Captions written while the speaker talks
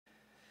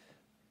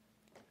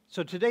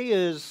So today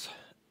is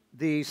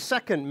the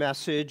second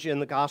message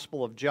in the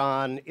Gospel of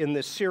John in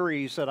this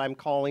series that I'm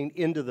calling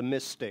Into the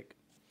Mystic.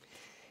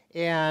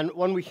 And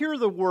when we hear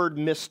the word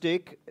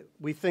mystic,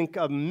 we think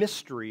of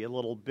mystery a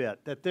little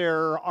bit, that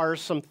there are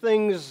some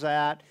things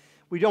that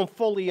we don't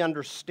fully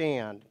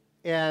understand.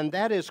 And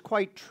that is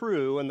quite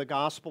true in the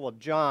Gospel of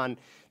John.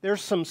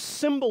 There's some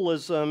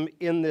symbolism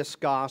in this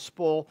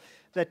gospel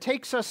that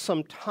takes us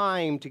some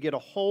time to get a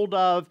hold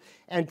of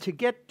and to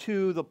get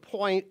to the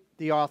point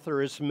the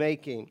author is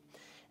making.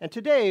 And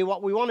today,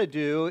 what we want to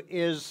do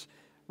is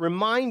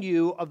remind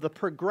you of the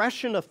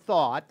progression of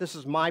thought. This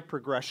is my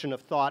progression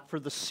of thought for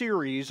the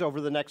series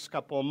over the next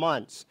couple of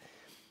months.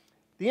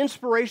 The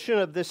inspiration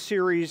of this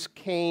series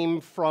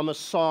came from a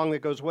song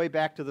that goes way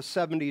back to the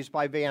 70s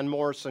by Van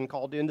Morrison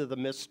called Into the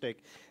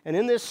Mystic. And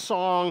in this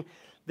song,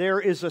 there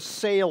is a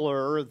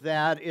sailor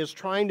that is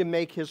trying to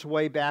make his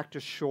way back to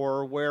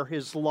shore where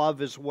his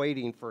love is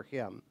waiting for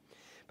him.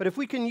 But if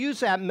we can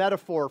use that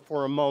metaphor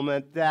for a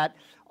moment, that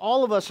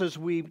all of us, as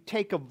we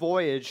take a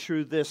voyage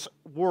through this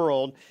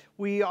world,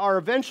 we are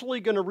eventually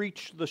going to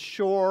reach the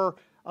shore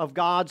of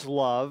God's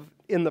love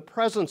in the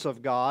presence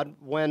of God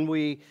when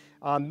we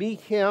meet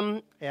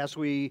Him, as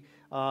we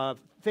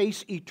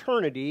face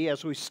eternity,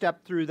 as we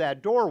step through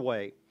that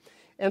doorway.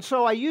 And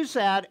so I use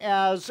that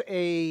as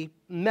a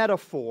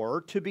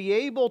metaphor to be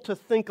able to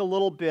think a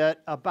little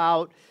bit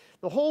about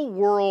the whole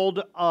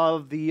world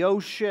of the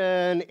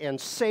ocean and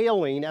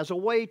sailing as a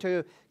way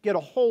to get a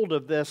hold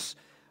of this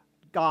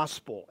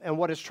gospel and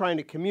what it's trying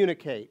to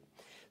communicate.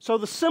 So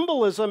the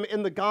symbolism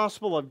in the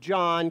Gospel of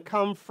John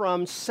come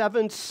from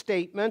 7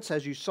 statements,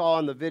 as you saw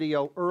in the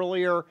video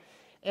earlier.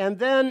 And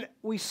then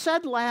we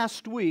said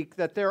last week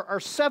that there are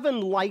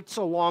 7 lights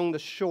along the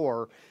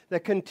shore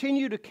that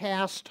continue to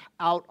cast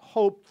out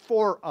hope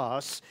for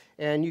us.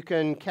 And you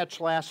can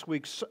catch last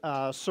week's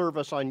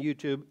service on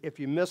YouTube if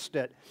you missed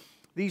it.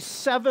 These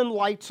 7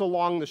 lights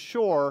along the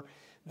shore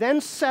then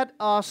set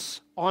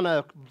us on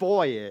a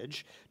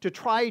voyage to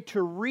try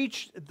to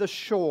reach the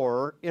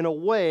shore in a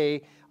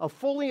way of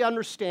fully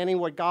understanding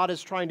what God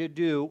is trying to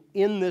do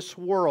in this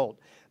world.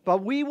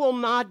 But we will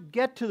not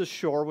get to the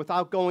shore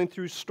without going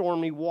through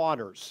stormy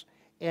waters.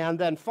 And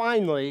then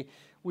finally,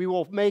 we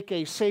will make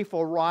a safe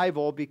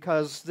arrival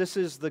because this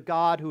is the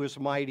God who is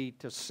mighty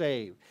to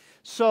save.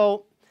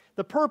 So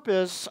the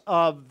purpose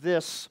of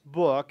this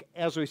book,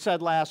 as we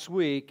said last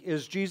week,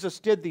 is Jesus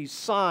did these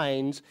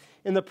signs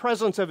in the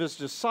presence of His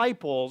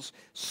disciples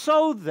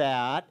so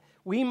that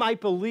we might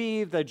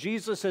believe that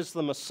Jesus is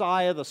the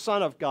Messiah, the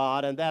Son of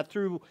God, and that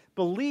through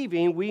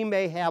believing we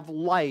may have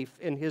life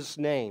in His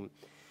name.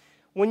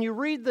 When you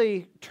read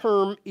the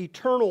term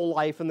eternal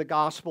life in the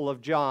Gospel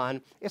of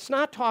John, it's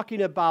not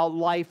talking about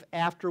life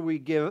after we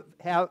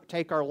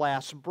take our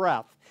last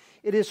breath.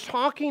 It is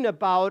talking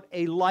about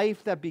a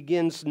life that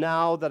begins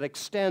now, that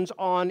extends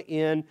on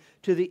in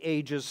to the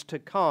ages to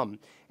come.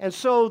 And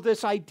so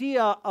this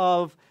idea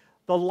of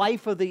the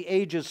life of the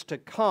ages to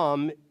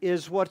come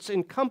is what's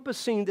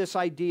encompassing this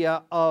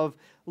idea of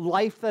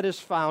life that is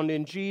found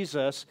in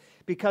Jesus,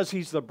 because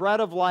He's the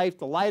bread of life,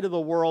 the light of the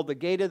world, the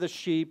gate of the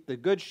sheep, the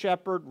good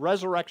shepherd,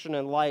 resurrection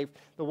and life,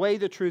 the way,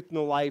 the truth, and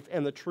the life,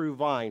 and the true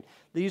vine.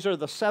 These are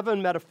the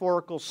 7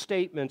 metaphorical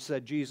statements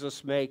that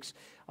Jesus makes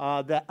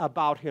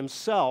about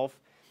Himself.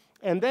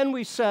 And then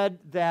we said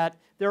that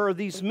there are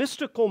these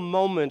mystical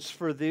moments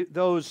for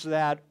those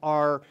that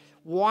are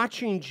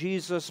watching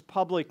Jesus'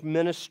 public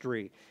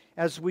ministry,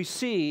 as we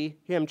see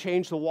Him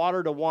change the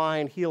water to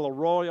wine, heal a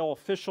royal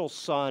official's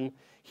son,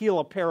 heal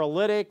a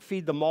paralytic,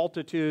 feed the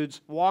multitudes,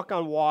 walk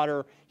on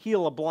water,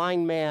 heal a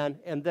blind man,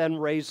 and then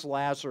raise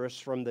Lazarus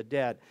from the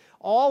dead.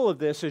 All of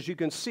this, as you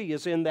can see,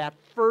 is in that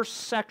first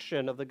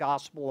section of the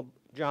Gospel of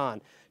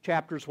John,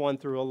 chapters 1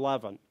 through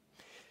 11.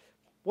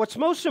 What's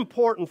most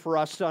important for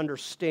us to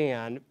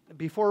understand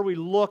before we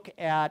look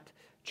at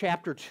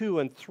chapter 2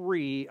 and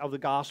 3 of the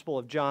Gospel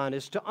of John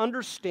is to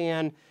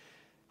understand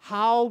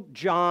how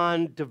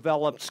John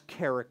develops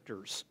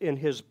characters in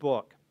his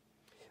book.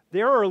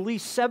 There are at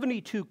least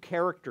 72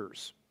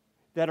 characters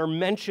that are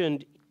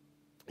mentioned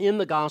in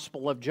the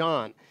Gospel of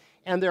John,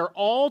 and they're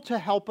all to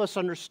help us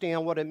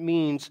understand what it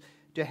means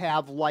to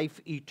have life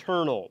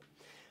eternal.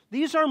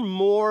 These are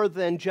more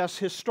than just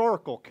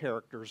historical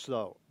characters,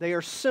 though. They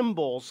are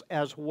symbols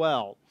as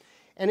well.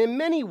 And in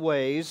many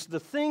ways, the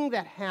thing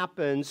that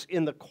happens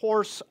in the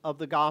course of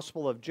the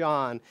Gospel of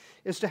John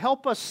is to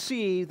help us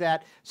see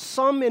that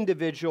some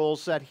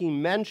individuals that he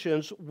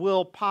mentions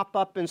will pop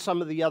up in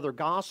some of the other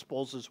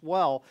Gospels as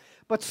well,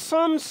 but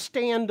some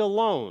stand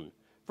alone.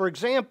 For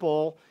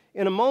example,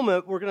 in a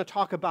moment, we're going to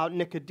talk about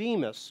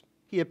Nicodemus.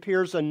 He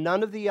appears in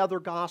none of the other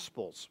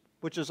Gospels,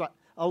 which is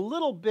a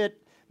little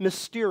bit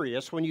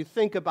mysterious when you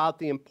think about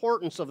the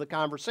importance of the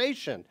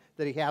conversation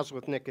that he has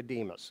with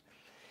Nicodemus.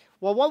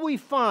 Well, what we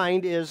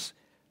find is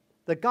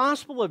the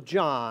Gospel of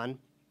John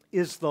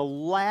is the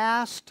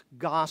last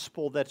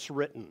gospel that's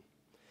written.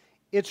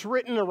 It's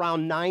written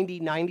around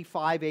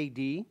 95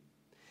 AD,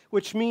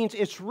 which means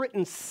it's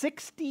written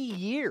 60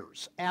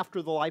 years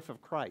after the life of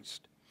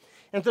Christ.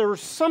 And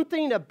there's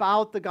something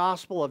about the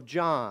Gospel of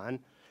John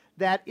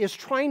that is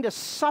trying to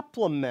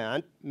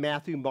supplement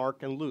Matthew,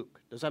 Mark, and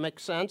Luke. Does that make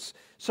sense?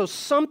 So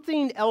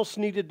something else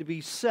needed to be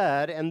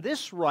said, and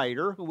this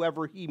writer,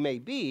 whoever he may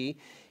be,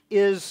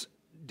 is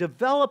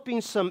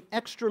developing some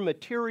extra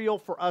material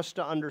for us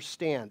to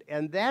understand.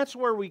 And that's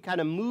where we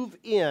kind of move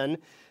in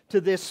to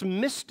this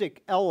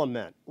mystic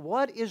element.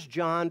 What is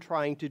John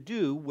trying to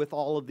do with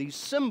all of these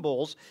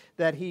symbols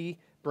that he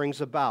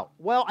brings about?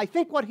 Well, I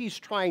think what he's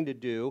trying to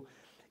do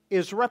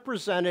is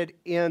represented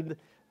in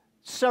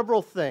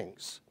several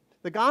things.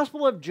 The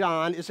Gospel of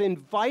John is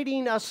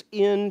inviting us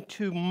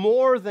into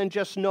more than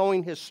just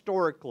knowing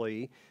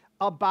historically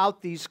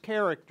about these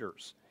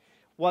characters.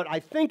 What I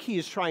think he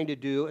is trying to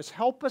do is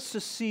help us to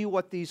see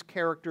what these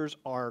characters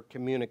are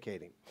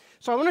communicating.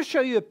 So I want to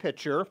show you a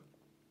picture.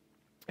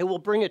 It will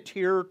bring a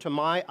tear to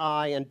my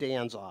eye and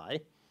Dan's eye,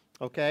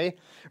 okay?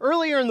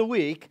 Earlier in the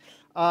week,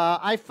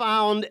 I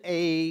found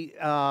a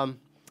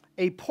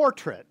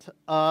portrait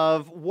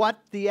of what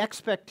the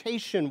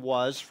expectation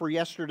was for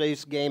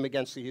yesterday's game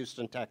against the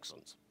Houston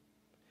Texans.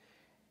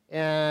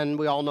 And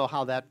we all know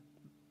how that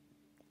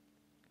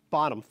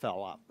bottom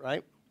fell out,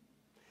 right?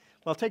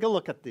 Well, take a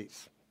look at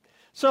these.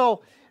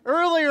 So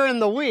earlier in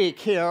the week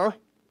here,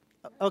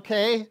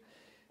 okay,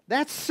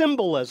 that's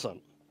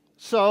symbolism.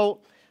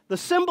 So the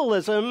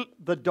symbolism,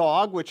 the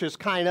dog, which is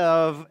kind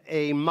of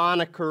a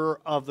moniker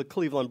of the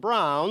Cleveland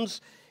Browns,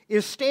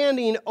 is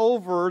standing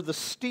over the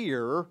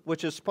steer,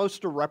 which is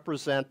supposed to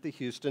represent the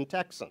Houston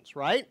Texans,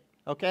 right?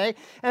 Okay?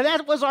 And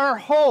that was our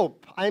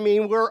hope. I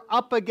mean, we're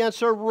up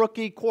against a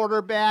rookie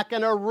quarterback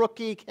and a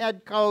rookie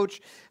head coach.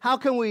 How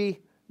can we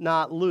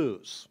not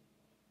lose?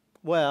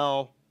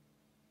 Well,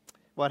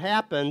 what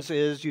happens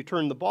is you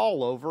turn the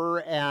ball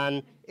over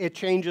and it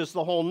changes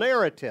the whole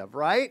narrative,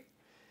 right?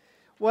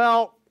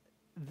 Well,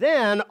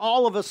 then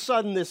all of a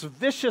sudden this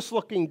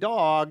vicious-looking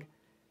dog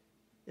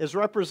is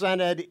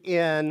represented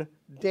in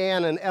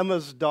Dan and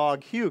Emma's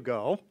dog,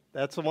 Hugo.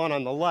 That's the one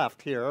on the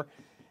left here.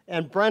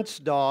 And Brent's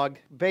dog,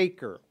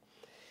 Baker.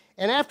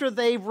 And after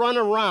they've run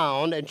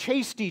around and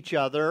chased each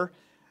other,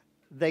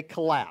 they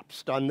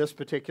collapsed on this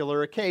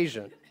particular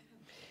occasion.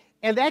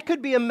 And that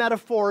could be a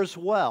metaphor as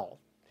well.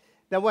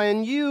 That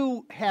when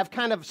you have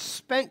kind of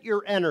spent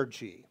your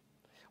energy,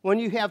 when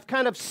you have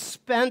kind of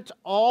spent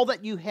all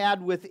that you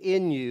had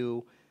within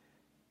you,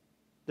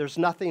 there's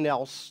nothing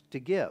else to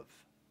give.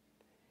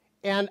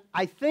 And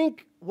I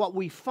think what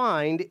we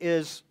find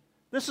is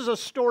this is a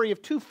story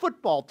of two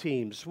football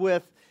teams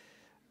with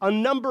a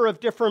number of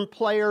different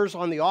players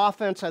on the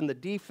offense and the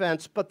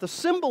defense, but the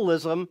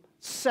symbolism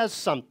says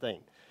something.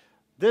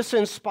 This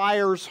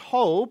inspires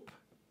hope,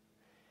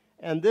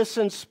 and this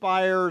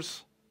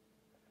inspires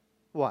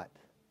what?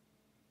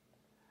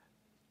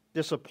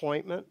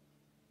 Disappointment.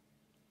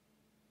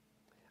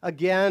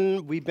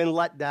 Again, we've been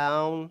let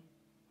down,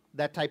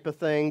 that type of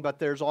thing, but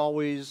there's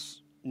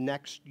always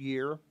next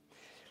year.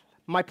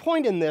 My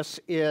point in this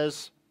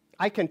is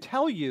I can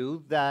tell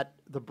you that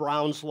the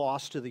Browns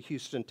lost to the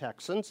Houston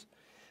Texans,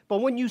 but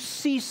when you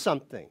see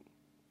something,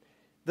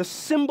 the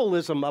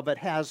symbolism of it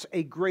has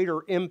a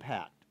greater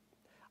impact.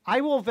 I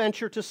will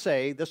venture to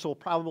say this will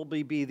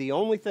probably be the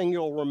only thing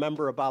you'll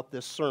remember about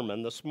this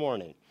sermon this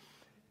morning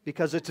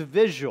because it's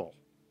visual.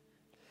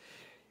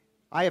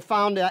 I have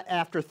found that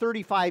after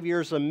 35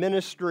 years of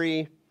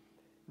ministry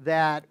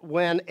that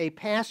when a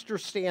pastor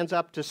stands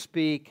up to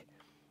speak,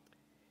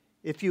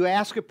 if you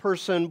ask a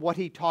person what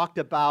he talked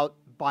about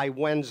by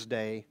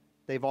Wednesday,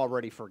 they've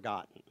already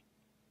forgotten.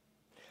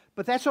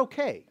 But that's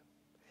okay,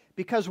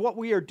 because what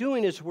we are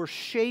doing is we're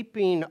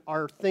shaping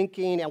our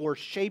thinking and we're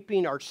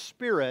shaping our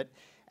spirit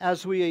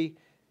as we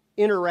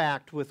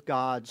interact with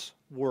God's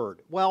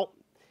Word. Well,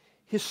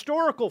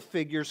 historical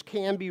figures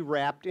can be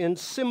wrapped in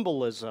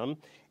symbolism,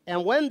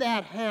 and when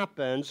that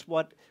happens,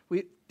 what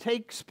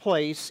takes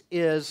place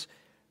is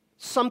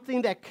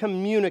something that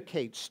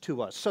communicates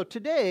to us. So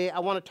today, I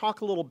want to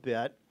talk a little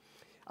bit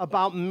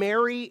about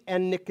Mary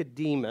and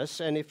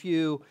Nicodemus. And if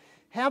you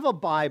have a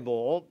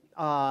Bible,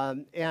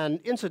 and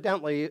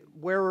incidentally,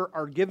 where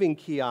our giving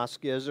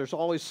kiosk is, there's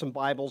always some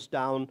Bibles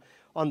down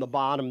on the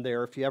bottom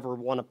there if you ever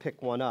want to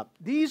pick one up.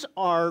 These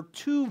are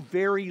two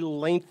very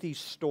lengthy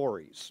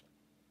stories.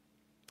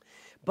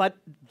 But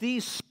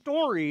these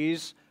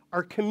stories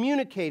are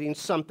communicating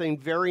something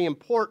very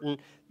important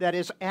that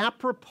is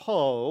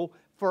apropos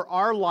for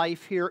our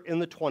life here in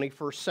the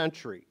 21st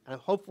century.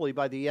 And hopefully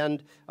by the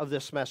end of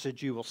this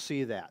message you will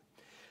see that.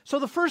 So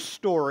the first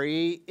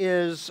story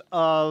is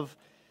of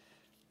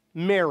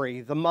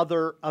Mary, the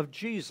mother of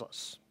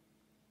Jesus.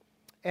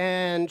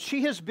 And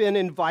she has been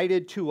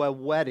invited to a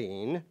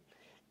wedding.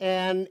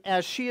 And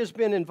as she has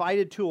been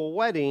invited to a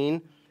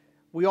wedding,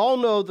 we all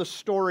know the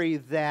story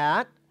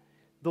that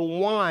the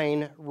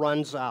wine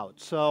runs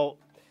out. So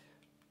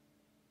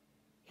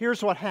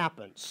here's what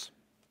happens.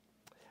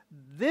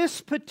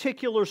 This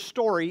particular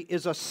story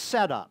is a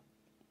setup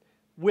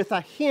with a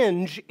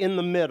hinge in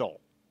the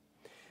middle.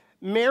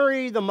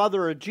 Mary, the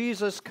mother of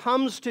Jesus,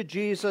 comes to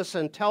Jesus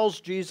and tells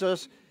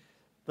Jesus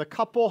the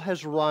couple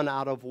has run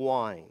out of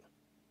wine.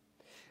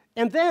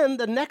 And then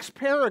the next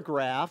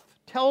paragraph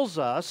tells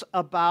us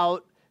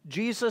about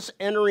Jesus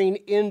entering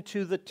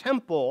into the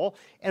temple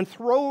and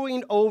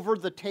throwing over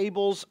the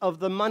tables of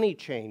the money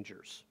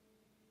changers.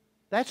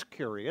 That's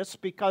curious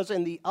because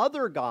in the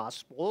other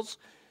Gospels,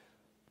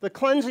 the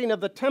cleansing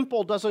of the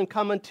temple doesn't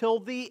come until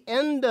the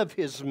end of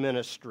his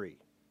ministry.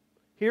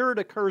 Here it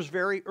occurs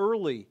very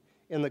early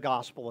in the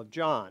Gospel of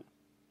John.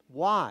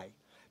 Why?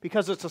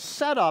 Because it's a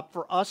setup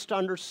for us to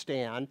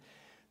understand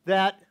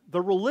that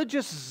the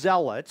religious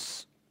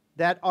zealots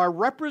that are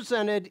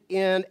represented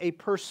in a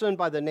person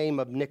by the name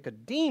of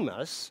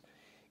Nicodemus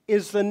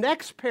is the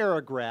next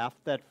paragraph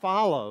that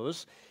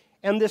follows,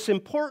 and this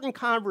important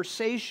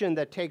conversation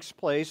that takes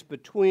place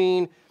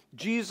between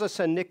Jesus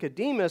and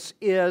Nicodemus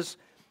is,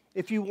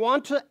 if you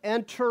want to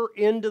enter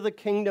into the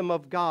kingdom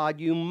of God,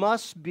 you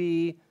must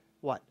be,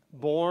 what?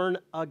 Born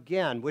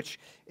again, which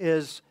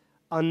is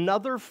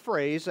another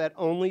phrase that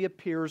only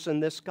appears in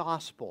this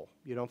gospel.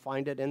 You don't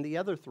find it in the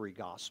other three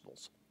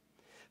gospels.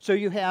 So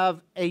you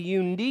have a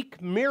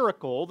unique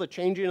miracle, the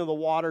changing of the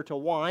water to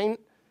wine,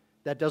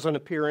 that doesn't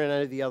appear in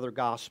any of the other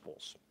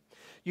gospels.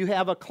 You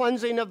have a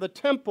cleansing of the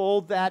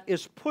temple that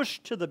is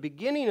pushed to the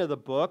beginning of the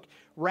book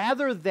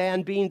rather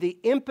than being the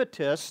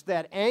impetus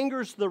that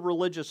angers the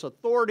religious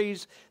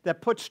authorities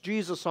that puts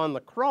Jesus on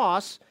the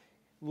cross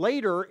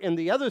later in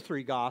the other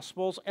three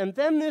gospels. And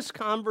then this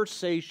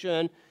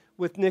conversation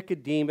with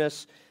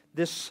Nicodemus,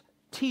 this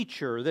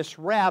teacher, this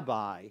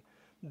rabbi,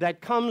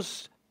 that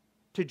comes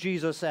to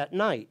Jesus at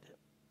night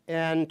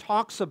and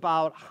talks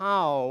about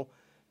how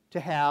to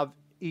have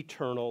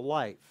eternal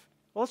life.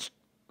 Well, let's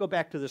go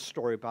back to this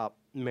story about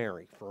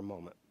Mary for a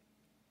moment.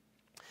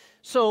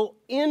 So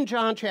in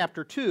John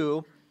chapter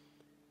 2,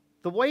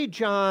 the way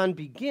John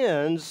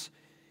begins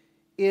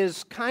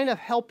is kind of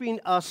helping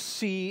us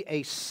see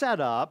a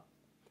setup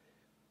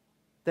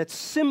that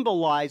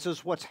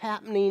symbolizes what's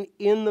happening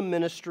in the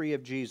ministry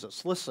of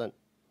Jesus. Listen,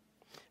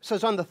 it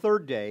says on the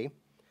third day,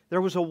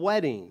 there was a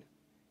wedding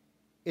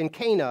in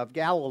Cana of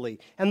Galilee,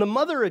 and the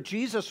mother of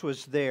Jesus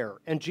was there,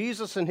 and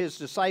Jesus and his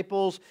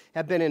disciples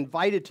had been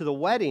invited to the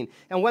wedding.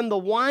 And when the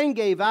wine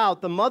gave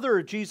out, the mother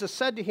of Jesus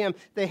said to him,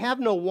 "They have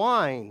no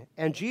wine."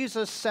 And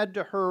Jesus said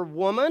to her,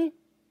 "Woman,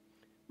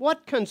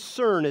 what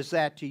concern is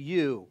that to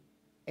you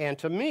and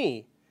to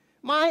me?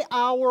 My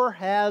hour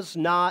has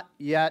not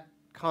yet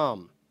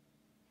come."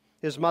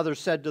 His mother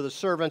said to the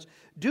servants,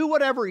 "Do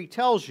whatever he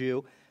tells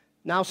you."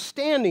 Now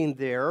standing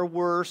there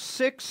were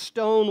 6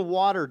 stone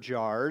water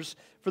jars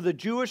for the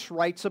Jewish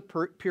rites of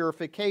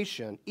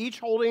purification, each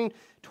holding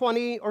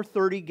 20 or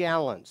 30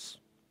 gallons.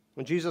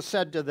 And Jesus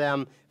said to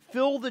them,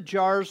 "Fill the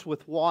jars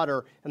with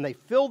water," and they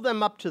filled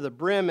them up to the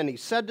brim. And he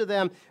said to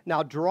them,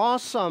 "Now draw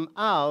some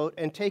out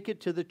and take it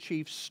to the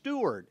chief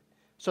steward."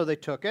 So they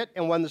took it,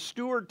 and when the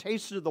steward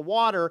tasted the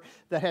water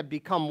that had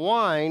become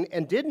wine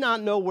and did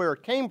not know where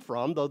it came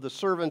from, though the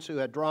servants who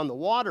had drawn the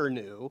water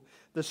knew,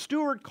 the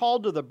steward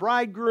called to the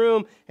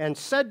bridegroom and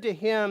said to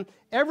him,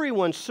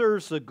 "Everyone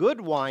serves the good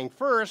wine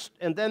first,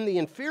 and then the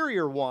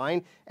inferior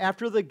wine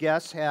after the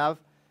guests have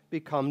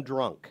become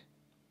drunk.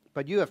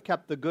 But you have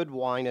kept the good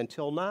wine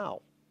until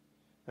now."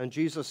 And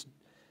Jesus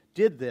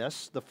did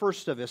this, the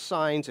first of his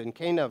signs in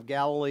Cana of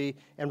Galilee,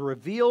 and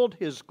revealed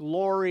his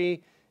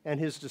glory, and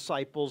his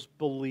disciples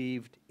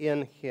believed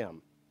in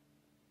him.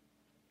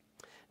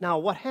 Now,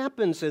 what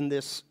happens in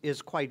this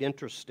is quite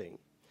interesting.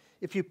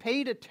 If you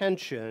paid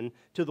attention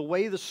to the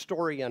way the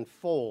story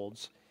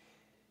unfolds,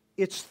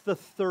 it's the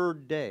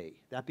third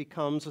day. That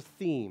becomes a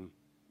theme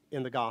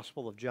in the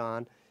Gospel of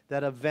John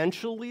that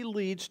eventually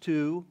leads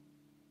to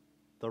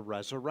the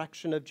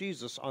resurrection of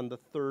Jesus on the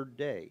third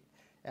day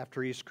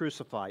after he's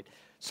crucified.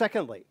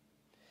 Secondly,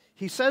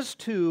 he says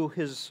to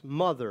his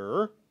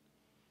mother,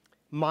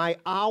 "My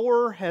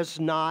hour has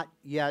not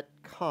yet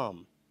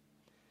come."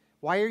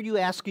 Why are you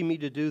asking me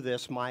to do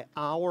this? My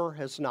hour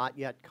has not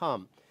yet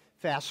come.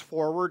 Fast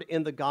forward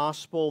in the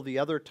gospel, the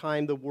other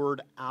time the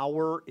word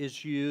hour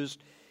is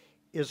used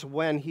is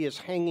when he is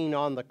hanging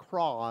on the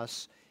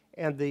cross,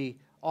 and the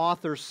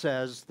author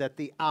says that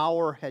the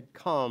hour had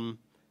come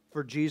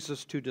for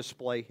Jesus to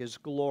display his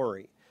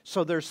glory.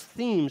 So there's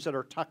themes that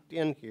are tucked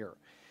in here.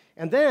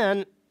 And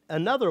then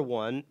another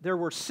one, there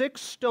were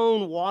 6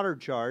 stone water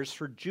jars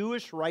for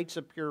Jewish rites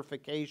of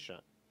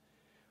purification.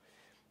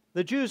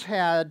 The Jews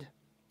had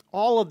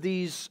all of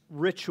these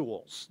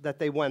rituals that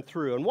they went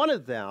through, and one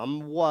of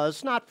them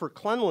was not for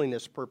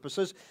cleanliness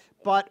purposes,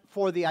 but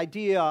for the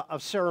idea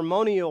of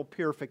ceremonial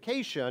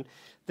purification.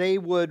 They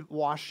would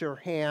wash their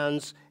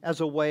hands as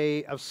a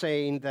way of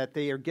saying that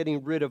they are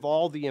getting rid of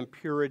all the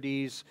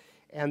impurities,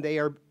 and they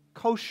are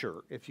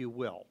kosher, if you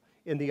will,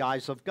 in the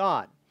eyes of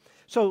God.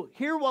 So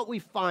here what we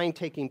find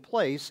taking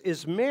place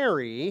is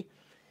Mary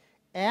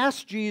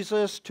asked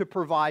Jesus to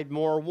provide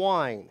more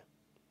wine.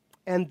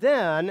 And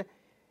then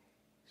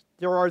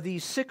there are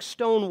these 6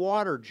 stone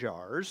water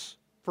jars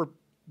for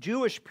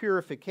Jewish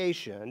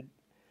purification.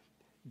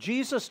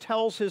 Jesus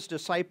tells his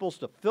disciples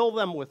to fill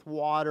them with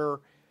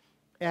water,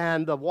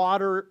 and the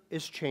water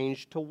is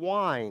changed to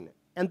wine.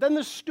 And then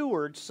the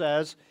steward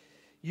says,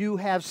 "You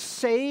have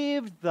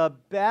saved the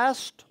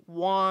best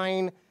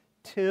wine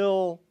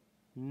till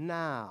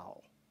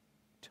now."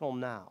 until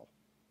now.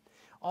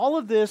 All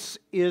of this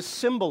is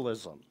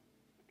symbolism.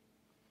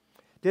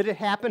 Did it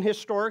happen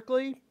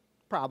historically?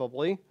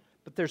 Probably,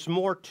 but there's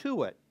more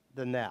to it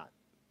than that.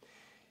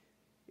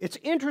 It's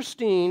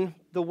interesting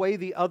the way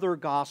the other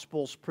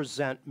Gospels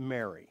present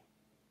Mary.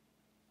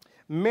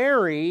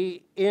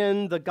 Mary,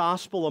 in the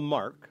Gospel of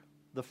Mark,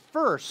 the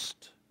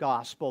first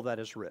Gospel that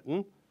is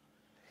written,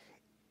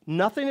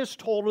 nothing is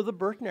told of the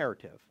birth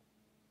narrative.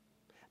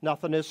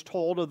 Nothing is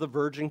told of the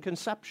virgin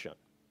conception.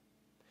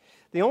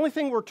 The only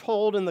thing we're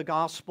told in the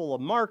Gospel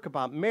of Mark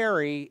about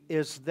Mary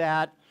is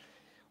that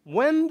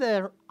when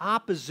the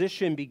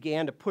opposition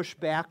began to push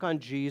back on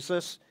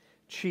Jesus,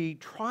 she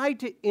tried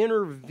to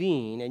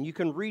intervene, and you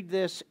can read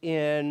this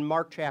in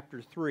Mark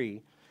chapter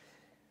 3.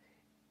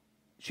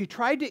 She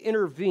tried to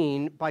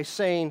intervene by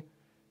saying,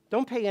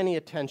 don't pay any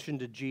attention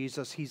to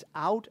Jesus. He's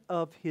out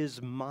of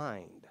his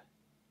mind.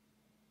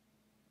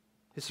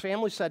 His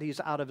family said he's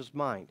out of his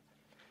mind.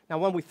 Now,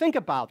 when we think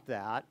about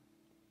that,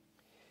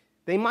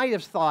 they might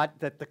have thought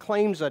that the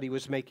claims that he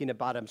was making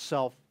about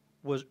himself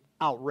was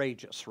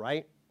outrageous,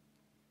 right?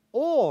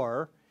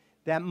 Or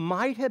that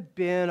might have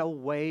been a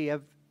way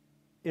of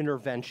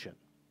intervention.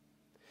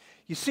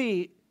 You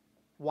see,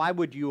 why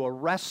would you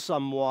arrest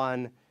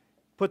someone,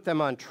 put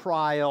them on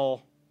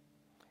trial,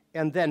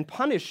 and then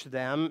punish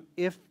them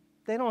if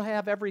they don't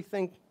have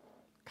everything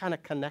kind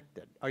of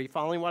connected? Are you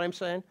following what I'm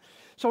saying?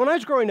 So when I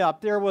was growing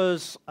up, there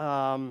was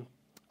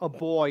a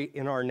boy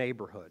in our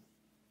neighborhood.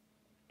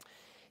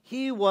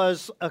 He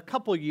was a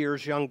couple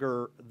years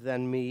younger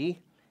than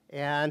me,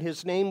 and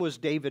his name was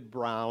David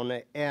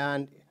Brown,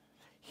 and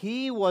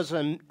he was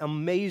an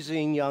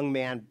amazing young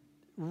man,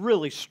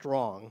 really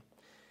strong.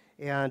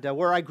 And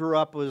where I grew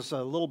up was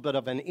a little bit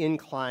of an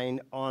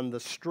incline on the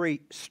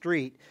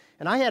street,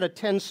 and I had a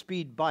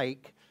 10-speed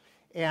bike,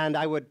 and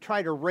I would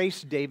try to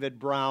race David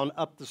Brown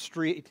up the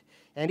street,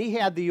 and he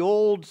had the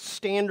old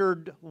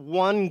standard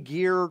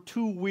one-gear,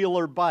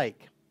 two-wheeler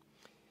bike.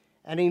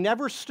 And he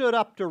never stood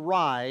up to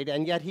ride,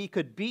 and yet he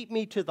could beat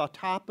me to the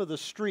top of the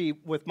street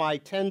with my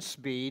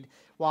 10-speed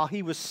while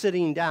he was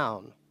sitting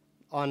down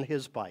on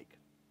his bike.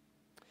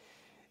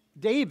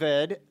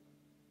 David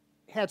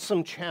had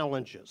some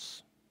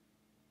challenges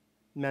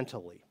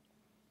mentally.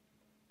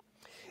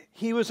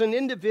 He was an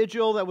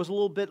individual that was a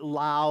little bit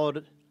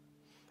loud,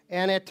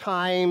 and at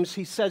times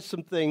he said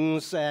some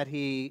things that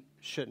he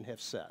shouldn't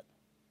have said.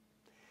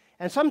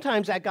 And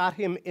sometimes that got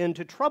him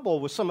into trouble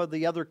with some of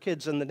the other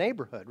kids in the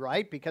neighborhood,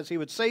 right? Because he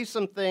would say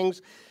some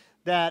things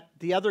that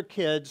the other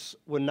kids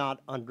would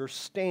not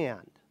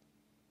understand.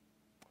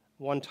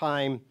 One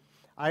time,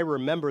 I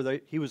remember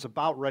that he was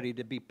about ready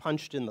to be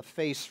punched in the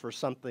face for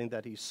something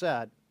that he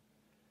said.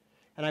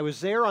 And I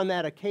was there on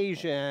that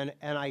occasion,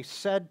 and I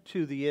said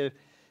to the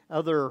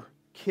other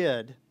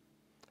kid,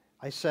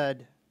 I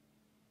said,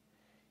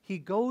 he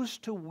goes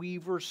to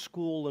Weaver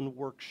School and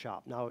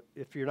Workshop. Now,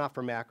 if you're not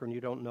from Akron, you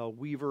don't know,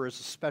 Weaver is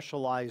a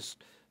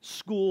specialized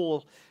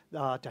school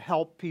to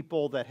help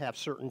people that have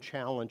certain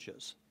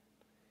challenges.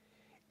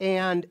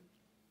 And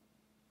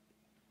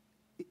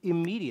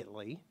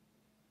immediately,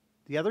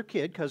 the other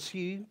kid, because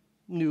he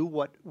knew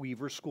what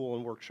Weaver School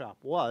and Workshop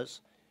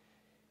was,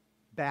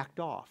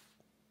 backed off.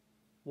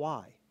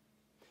 Why?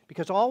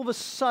 Because all of a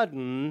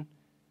sudden,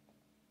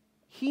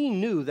 he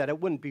knew that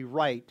it wouldn't be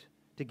right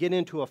to get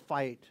into a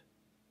fight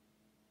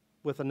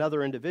with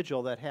another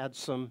individual that had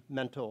some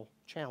mental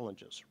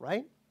challenges,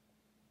 right?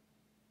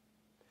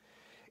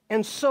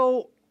 And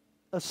so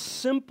a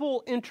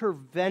simple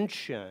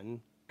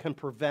intervention can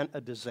prevent a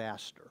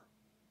disaster.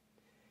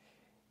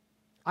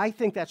 I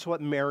think that's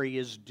what Mary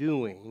is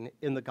doing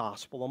in the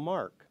Gospel of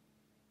Mark.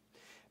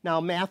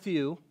 Now,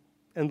 Matthew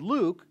and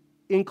Luke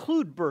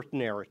include birth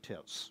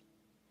narratives,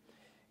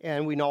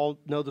 and we all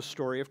know the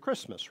story of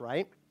Christmas,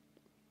 right?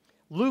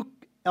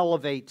 Luke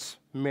elevates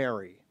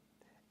Mary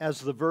as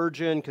the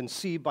virgin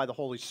conceived by the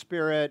Holy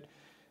Spirit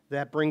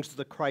that brings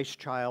the Christ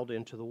child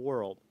into the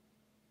world.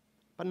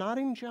 But not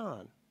in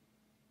John.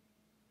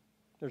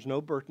 There's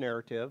no birth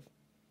narrative,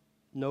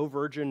 no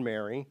Virgin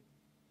Mary.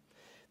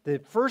 The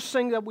first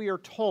thing that we are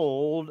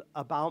told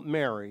about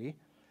Mary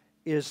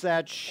is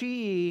that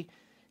she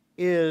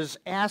is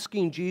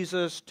asking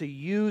Jesus to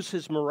use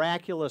his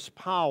miraculous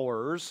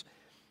powers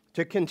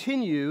to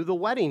continue the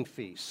wedding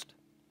feast.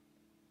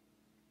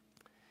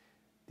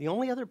 The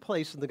only other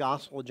place in the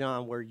Gospel of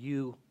John where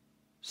you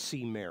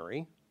see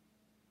Mary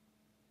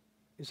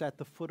is at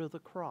the foot of the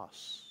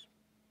cross.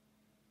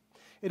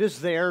 It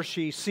is there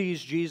she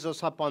sees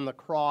Jesus up on the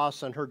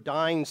cross, and her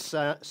dying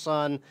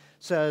son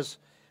says,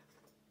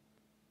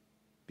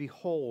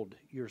 "Behold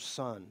your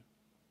son."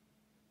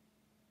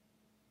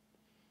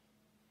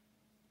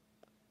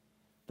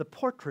 The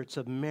portraits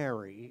of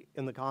Mary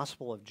in the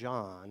Gospel of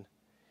John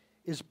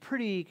is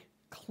pretty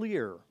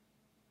clear.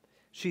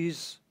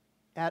 She's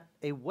at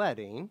a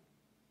wedding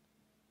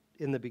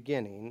in the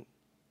beginning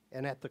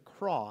and at the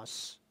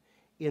cross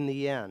in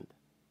the end.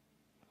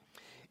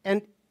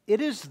 And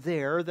it is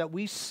there that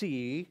we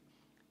see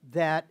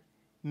that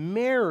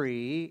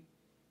Mary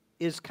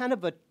is kind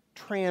of a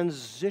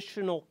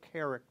transitional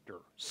character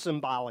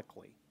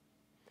symbolically.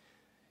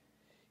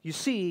 You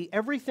see,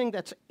 everything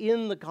that's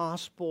in the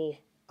Gospel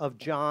of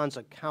John's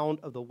account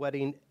of the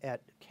wedding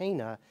at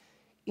Cana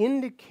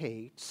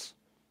indicates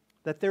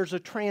that there's a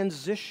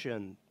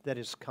transition that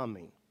is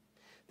coming.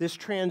 This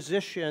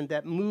transition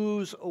that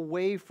moves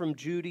away from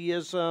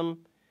Judaism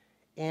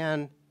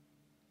and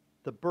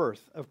the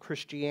birth of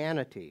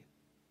Christianity.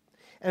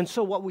 And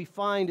so what we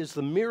find is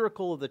the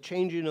miracle of the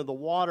changing of the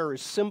water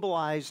is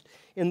symbolized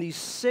in these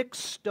 6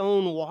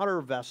 stone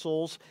water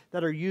vessels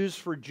that are used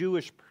for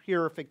Jewish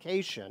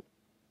purification.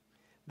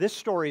 This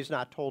story is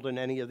not told in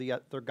any of the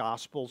other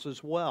Gospels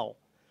as well.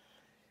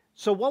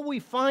 So what we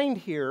find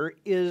here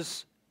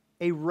is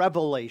a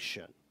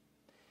revelation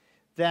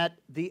that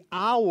the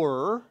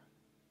hour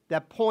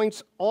that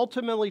points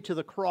ultimately to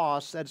the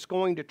cross that's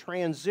going to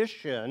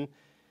transition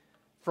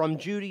from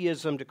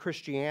Judaism to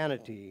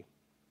Christianity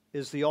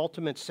is the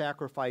ultimate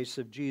sacrifice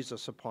of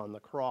Jesus upon the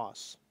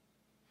cross.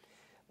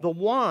 The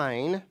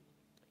wine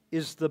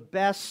is the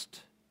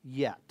best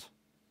yet.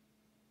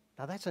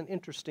 Now that's an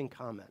interesting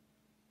comment.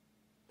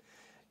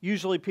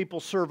 Usually people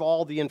serve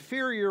all the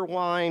inferior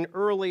wine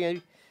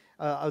early,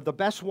 the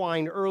best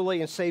wine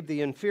early, and save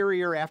the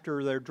inferior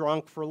after they're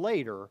drunk for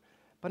later.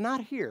 But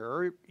not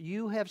here.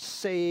 You have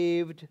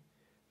saved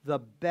the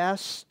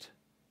best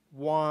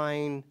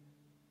wine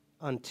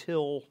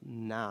until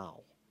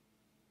now.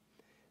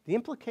 The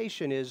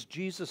implication is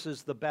Jesus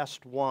is the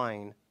best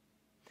wine.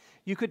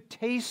 You could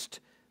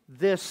taste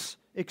this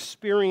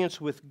experience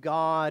with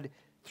God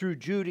through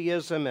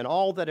Judaism and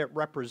all that it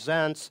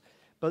represents,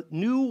 but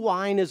new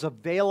wine is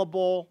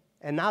available,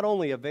 and not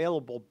only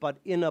available, but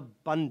in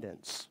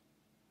abundance.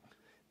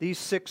 These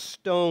 6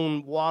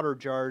 stone water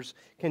jars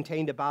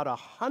contained about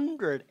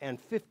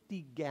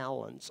 150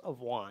 gallons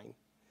of wine.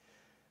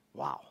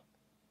 Wow,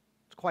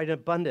 it's quite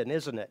abundant,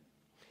 isn't it?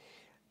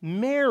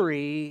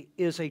 Mary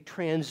is a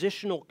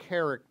transitional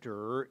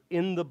character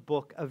in the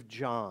book of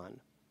John,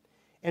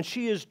 and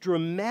she is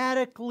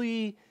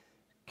dramatically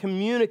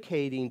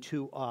communicating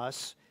to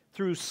us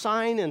through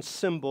sign and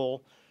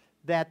symbol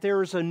that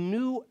there is a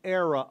new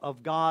era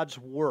of God's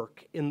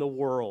work in the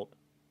world.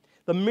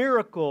 The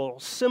miracle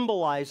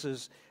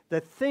symbolizes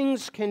that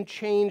things can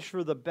change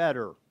for the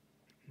better,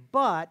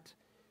 but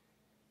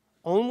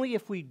only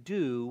if we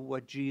do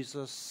what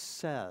Jesus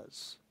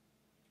says.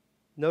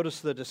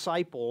 Notice the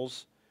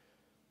disciples,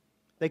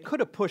 they could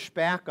have pushed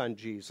back on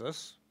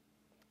Jesus.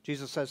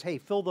 Jesus says, hey,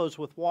 fill those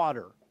with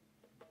water.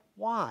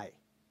 Why?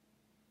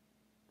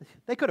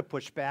 They could have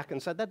pushed back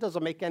and said, that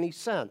doesn't make any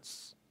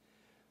sense.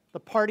 The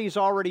party's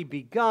already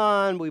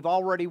begun. We've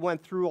already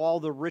went through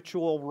all the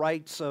ritual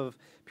rites of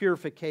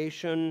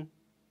purification.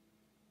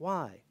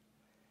 Why?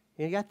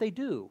 And yet they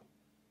do.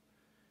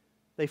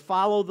 They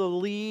follow the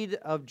lead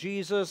of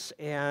Jesus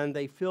and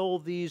they fill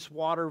these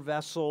water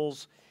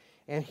vessels.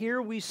 And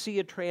here we see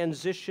a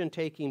transition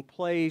taking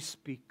place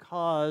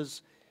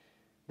because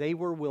they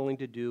were willing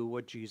to do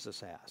what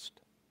Jesus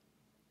asked.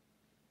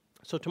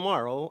 So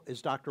tomorrow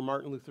is Dr.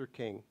 Martin Luther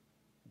King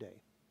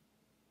Day.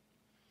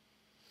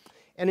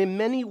 And in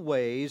many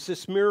ways,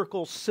 this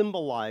miracle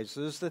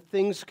symbolizes that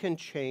things can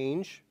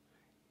change,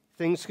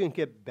 things can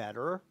get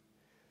better,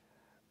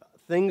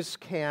 things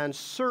can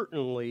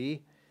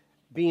certainly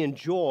be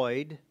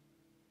enjoyed,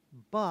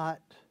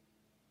 but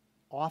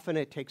often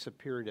it takes a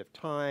period of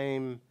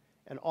time,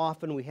 and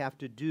often we have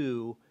to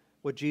do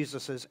what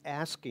Jesus is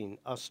asking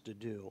us to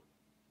do.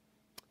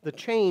 The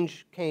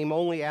change came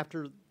only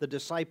after the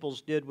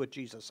disciples did what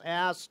Jesus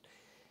asked,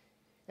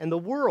 and the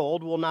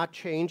world will not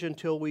change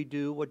until we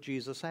do what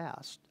Jesus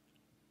asked,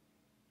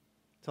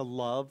 to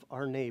love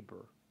our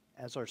neighbor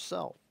as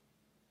ourselves.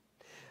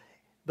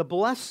 The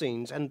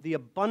blessings and the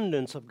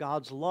abundance of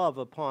God's love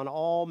upon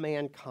all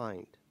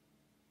mankind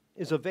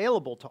is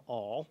available to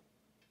all,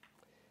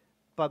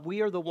 but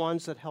we are the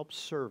ones that help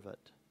serve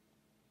it.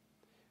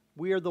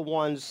 We are the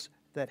ones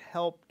that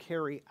help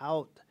carry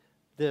out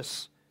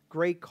this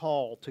great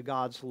call to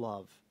God's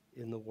love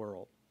in the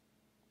world.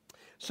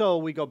 So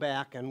we go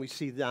back and we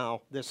see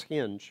now this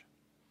hinge.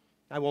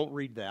 I won't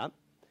read that.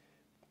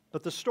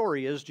 But the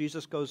story is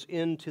Jesus goes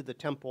into the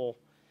temple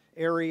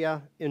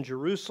area in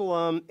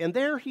Jerusalem, and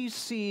there he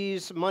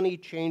sees money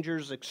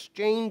changers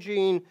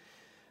exchanging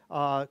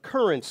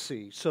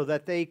currency so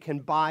that they can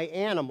buy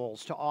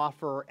animals to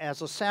offer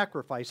as a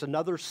sacrifice,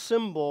 another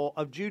symbol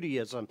of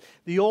Judaism,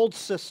 the old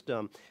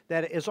system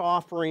that is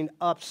offering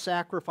up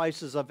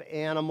sacrifices of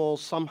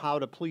animals somehow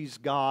to please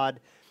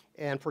God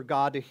and for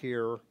God to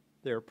hear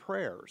their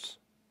prayers.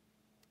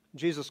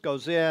 Jesus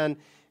goes in,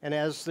 and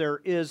as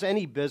there is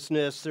any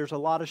business, there's a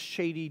lot of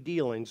shady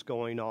dealings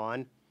going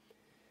on.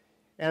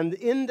 And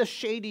in the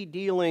shady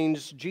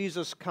dealings,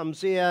 Jesus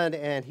comes in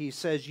and he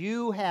says,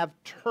 you have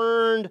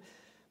turned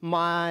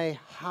my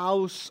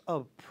house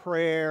of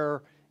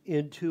prayer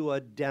into a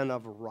den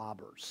of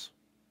robbers.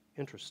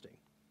 Interesting.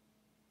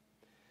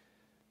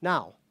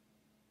 Now,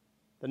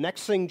 the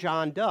next thing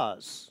John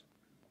does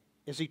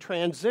is he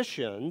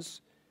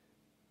transitions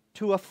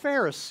to a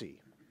Pharisee.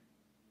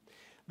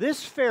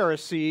 This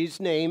Pharisee's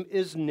name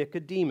is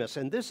Nicodemus,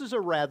 and this is a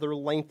rather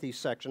lengthy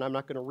section. I'm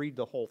not going to read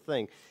the whole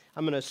thing.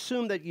 I'm going to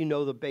assume that you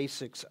know the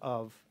basics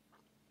of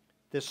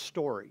this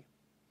story.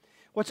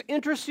 What's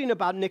interesting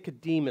about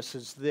Nicodemus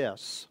is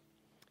this.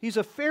 He's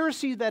a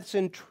Pharisee that's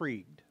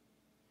intrigued.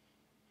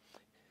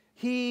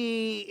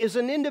 He is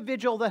an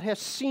individual that has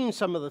seen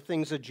some of the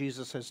things that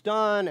Jesus has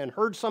done and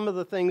heard some of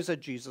the things that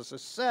Jesus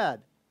has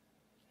said.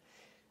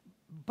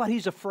 But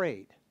he's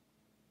afraid.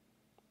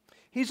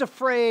 He's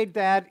afraid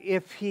that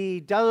if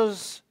he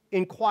does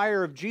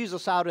inquire of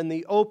Jesus out in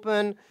the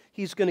open,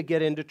 he's going to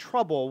get into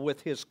trouble with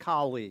his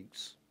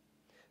colleagues.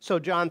 So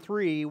John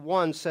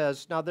 3:1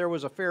 says, "Now there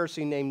was a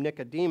Pharisee named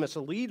Nicodemus,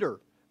 a leader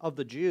of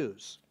the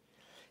Jews.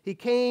 He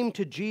came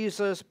to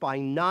Jesus by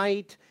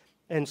night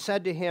and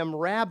said to him,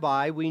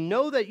 'Rabbi, we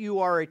know that you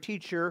are a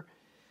teacher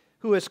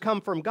who has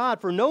come from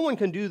God, for no one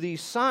can do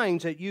these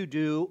signs that you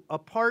do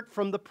apart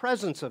from the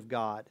presence of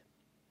God.'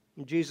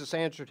 And Jesus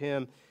answered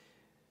him,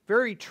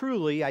 'Very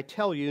truly, I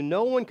tell you,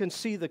 no one can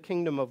see the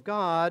kingdom of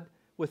God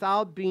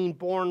without being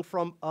born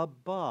from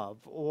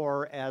above,'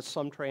 or as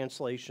some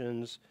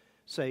translations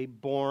say,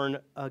 born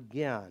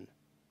again."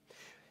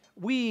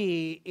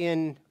 We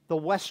in the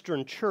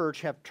Western church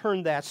have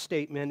turned that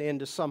statement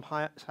into some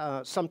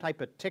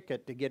type of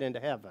ticket to get into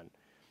heaven.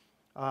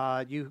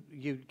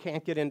 You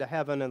can't get into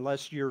heaven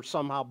unless you're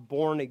somehow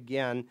born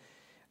again,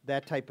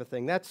 that type of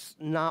thing. That's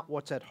not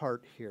what's at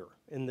heart here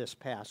in this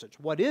passage.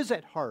 What is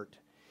at heart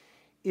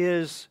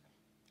is,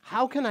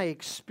 how can I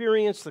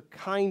experience the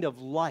kind of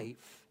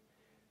life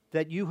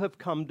that you have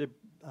come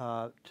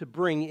to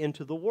bring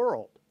into the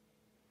world?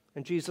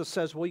 And Jesus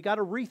says, well, you got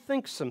to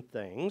rethink some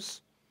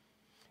things.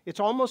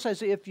 It's almost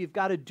as if you've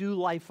got to do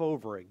life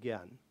over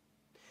again.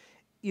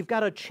 You've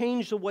got to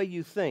change the way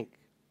you think.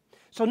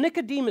 So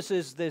Nicodemus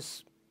is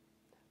this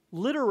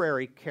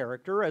literary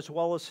character as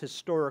well as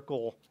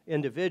historical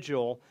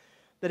individual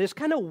that is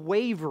kind of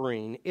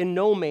wavering in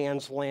no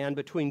man's land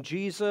between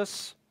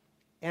Jesus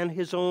and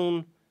his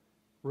own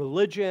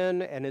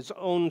religion and his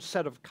own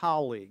set of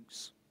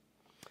colleagues.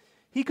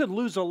 He could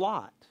lose a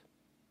lot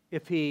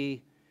if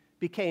he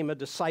became a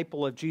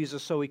disciple of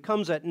Jesus. So he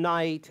comes at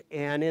night,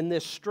 and in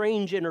this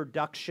strange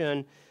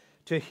introduction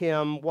to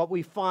him, what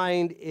we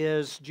find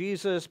is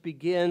Jesus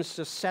begins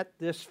to set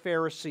this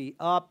Pharisee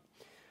up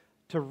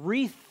to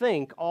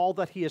rethink all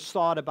that he has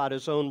thought about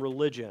his own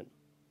religion,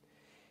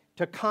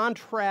 to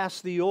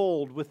contrast the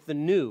old with the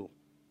new,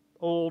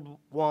 old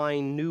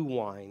wine, new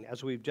wine,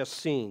 as we've just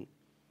seen.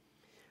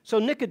 So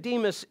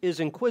Nicodemus is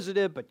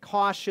inquisitive but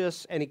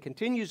cautious, and he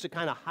continues to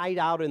kind of hide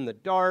out in the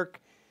dark.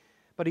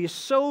 But he is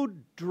so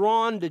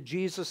drawn to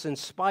Jesus in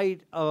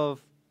spite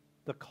of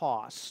the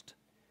cost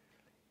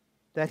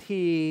that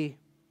he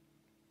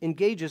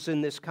engages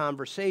in this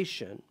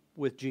conversation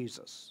with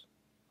Jesus.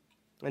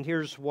 And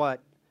here's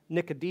what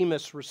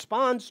Nicodemus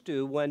responds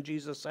to when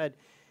Jesus said,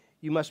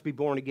 "You must be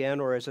born again,"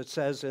 or as it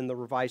says in the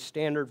Revised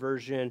Standard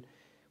Version,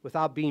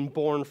 "without being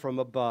born from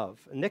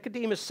above." And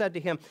Nicodemus said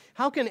to him,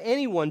 "How can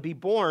anyone be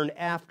born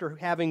after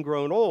having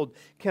grown old?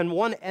 Can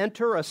one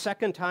enter a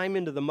second time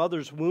into the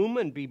mother's womb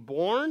and be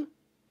born?"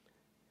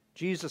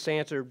 Jesus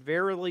answered,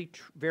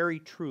 very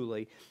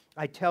truly,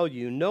 I tell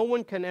you, no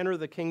one can enter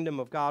the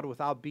kingdom of God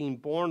without being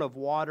born of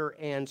water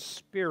and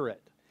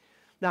spirit.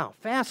 Now,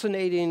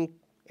 fascinating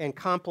and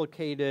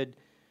complicated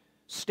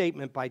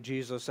statement by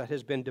Jesus that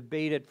has been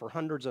debated for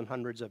hundreds and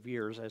hundreds of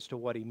years as to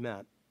what he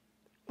meant.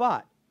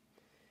 But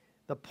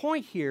the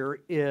point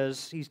here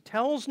is he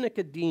tells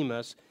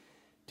Nicodemus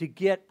to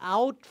get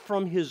out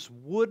from his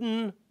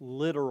wooden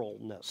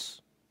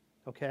literalness.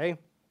 Okay?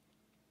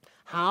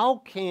 How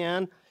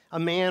can a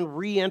man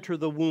re-enter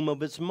the womb of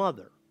his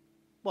mother?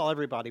 Well,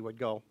 everybody would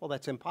go, well,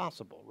 that's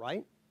impossible,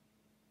 right?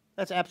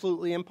 That's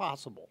absolutely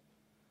impossible.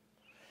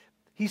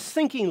 He's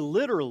thinking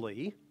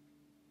literally.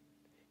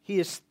 He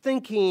is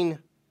thinking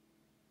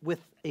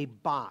with a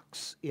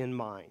box in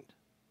mind.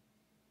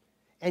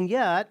 And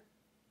yet,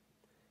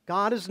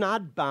 God is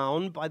not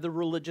bound by the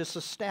religious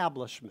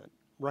establishment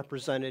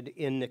represented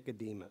in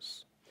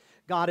Nicodemus.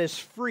 God is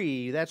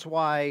free. That's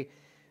why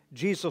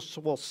Jesus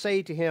will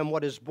say to him,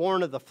 what is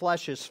born of the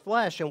flesh is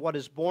flesh, and what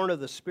is born of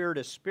the spirit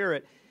is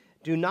spirit.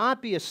 Do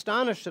not be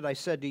astonished that I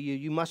said to you,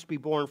 you must be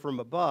born from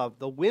above.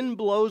 The wind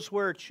blows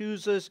where it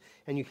chooses,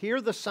 and you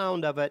hear the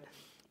sound of it,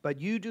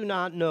 but you do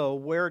not know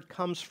where it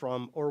comes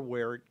from or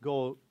where it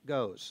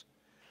goes.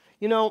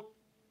 You know,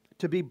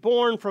 to be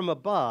born from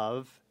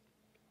above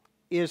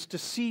is to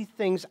see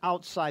things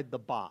outside the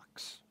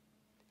box.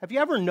 Have you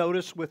ever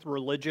noticed with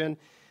religion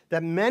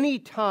that many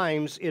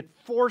times it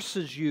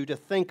forces you to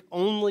think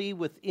only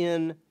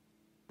within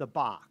the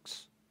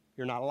box?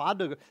 You're not allowed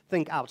to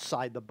think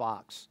outside the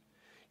box.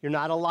 You're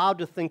not allowed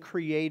to think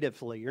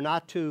creatively. You're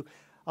not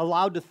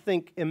allowed to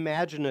think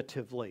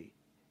imaginatively.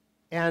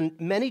 And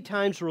many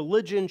times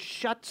religion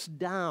shuts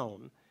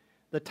down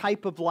the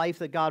type of life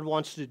that God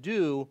wants to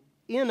do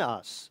in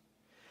us.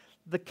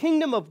 The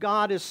kingdom of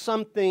God is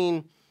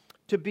something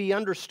to be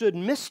understood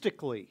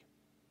mystically,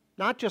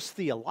 not just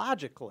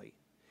theologically.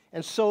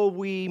 And so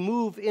we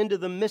move into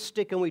the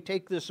mystic and we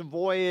take this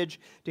voyage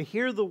to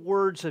hear the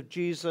words of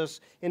Jesus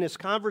in his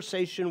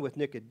conversation with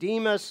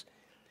Nicodemus.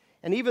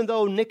 And even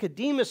though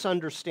Nicodemus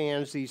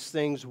understands these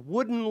things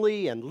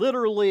woodenly and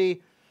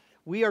literally,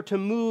 we are to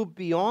move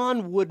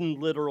beyond wooden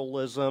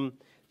literalism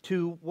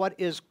to what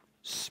is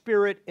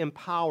Spirit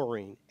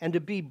empowering. And to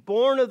be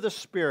born of the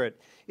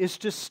Spirit is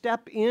to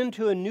step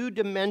into a new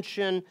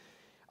dimension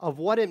of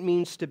what it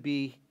means to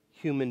be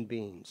human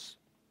beings.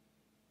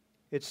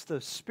 It's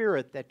the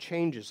Spirit that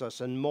changes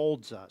us and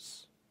molds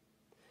us.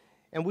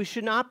 And we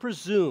should not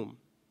presume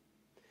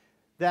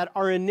that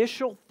our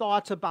initial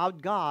thoughts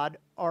about God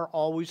are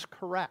always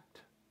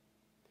correct.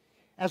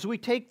 As we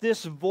take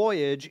this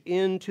voyage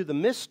into the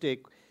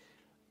mystic,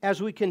 as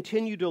we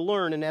continue to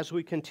learn and as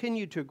we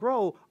continue to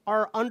grow,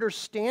 our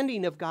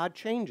understanding of God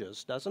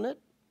changes, doesn't it?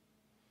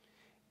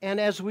 And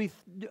as we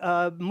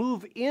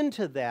move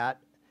into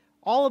that,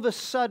 all of a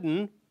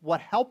sudden, what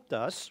helped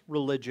us,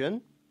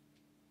 religion,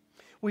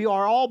 we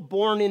are all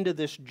born into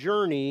this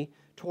journey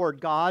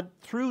toward God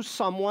through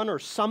someone or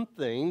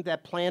something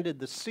that planted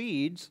the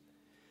seeds,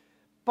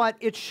 but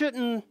it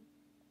shouldn't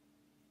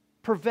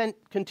prevent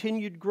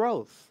continued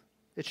growth.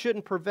 It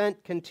shouldn't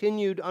prevent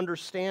continued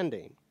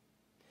understanding.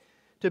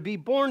 To be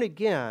born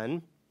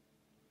again,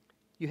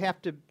 you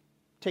have to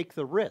take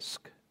the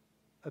risk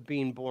of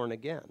being born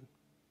again.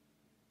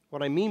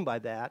 What I mean by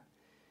that,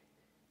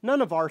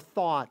 none of our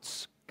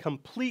thoughts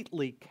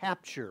completely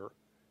capture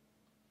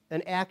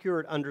an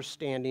accurate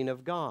understanding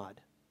of God.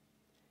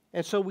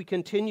 And so we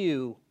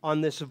continue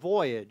on this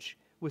voyage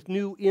with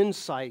new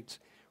insights,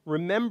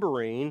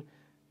 remembering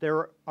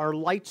there are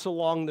lights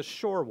along the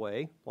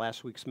shoreway,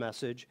 last week's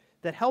message,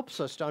 that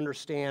helps us to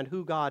understand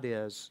who God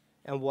is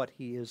and what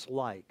he is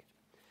like.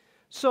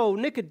 So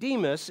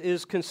Nicodemus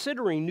is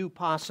considering new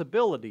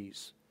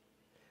possibilities,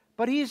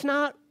 but he's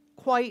not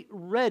quite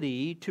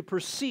ready to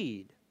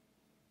proceed.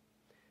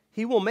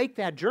 He will make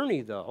that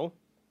journey, though.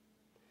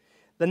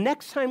 The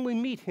next time we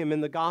meet him in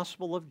the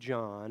Gospel of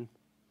John,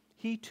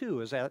 he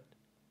too is at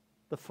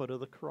the foot of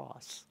the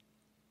cross.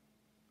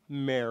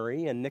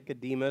 Mary and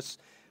Nicodemus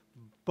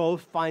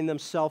both find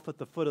themselves at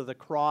the foot of the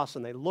cross,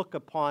 and they look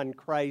upon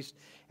Christ,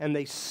 and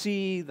they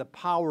see the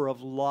power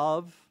of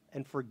love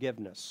and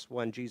forgiveness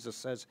when Jesus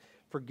says,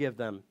 "Forgive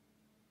them.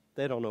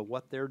 They don't know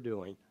what they're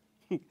doing."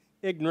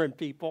 Ignorant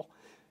people,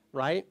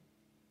 right?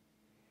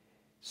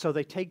 So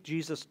they take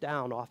Jesus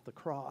down off the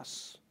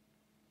cross.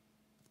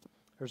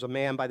 There's a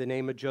man by the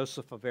name of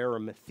Joseph of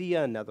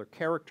Arimathea, another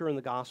character in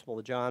the Gospel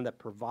of John, that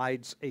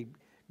provides a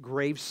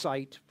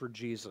gravesite for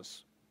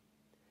Jesus.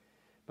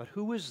 But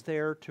who is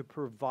there to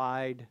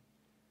provide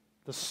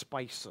the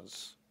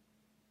spices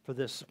for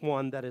this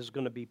one that is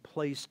going to be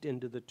placed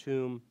into the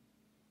tomb?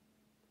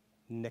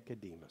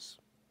 Nicodemus.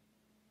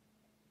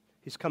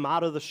 He's come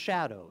out of the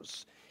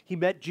shadows. He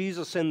met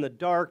Jesus in the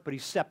dark, but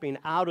he's stepping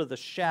out of the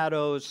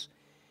shadows.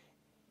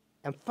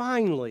 And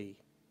finally,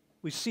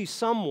 we see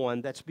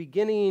someone that's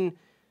beginning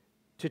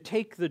to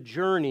take the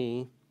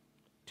journey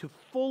to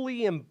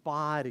fully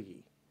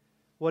embody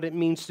what it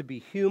means to be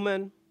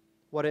human,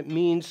 what it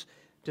means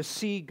to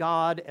see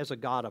God as a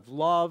God of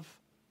love,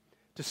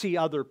 to see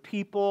other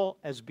people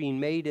as being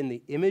made in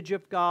the image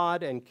of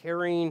God and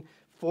carrying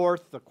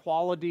forth the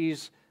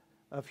qualities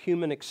of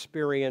human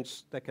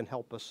experience that can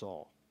help us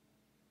all.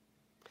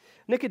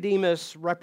 Nicodemus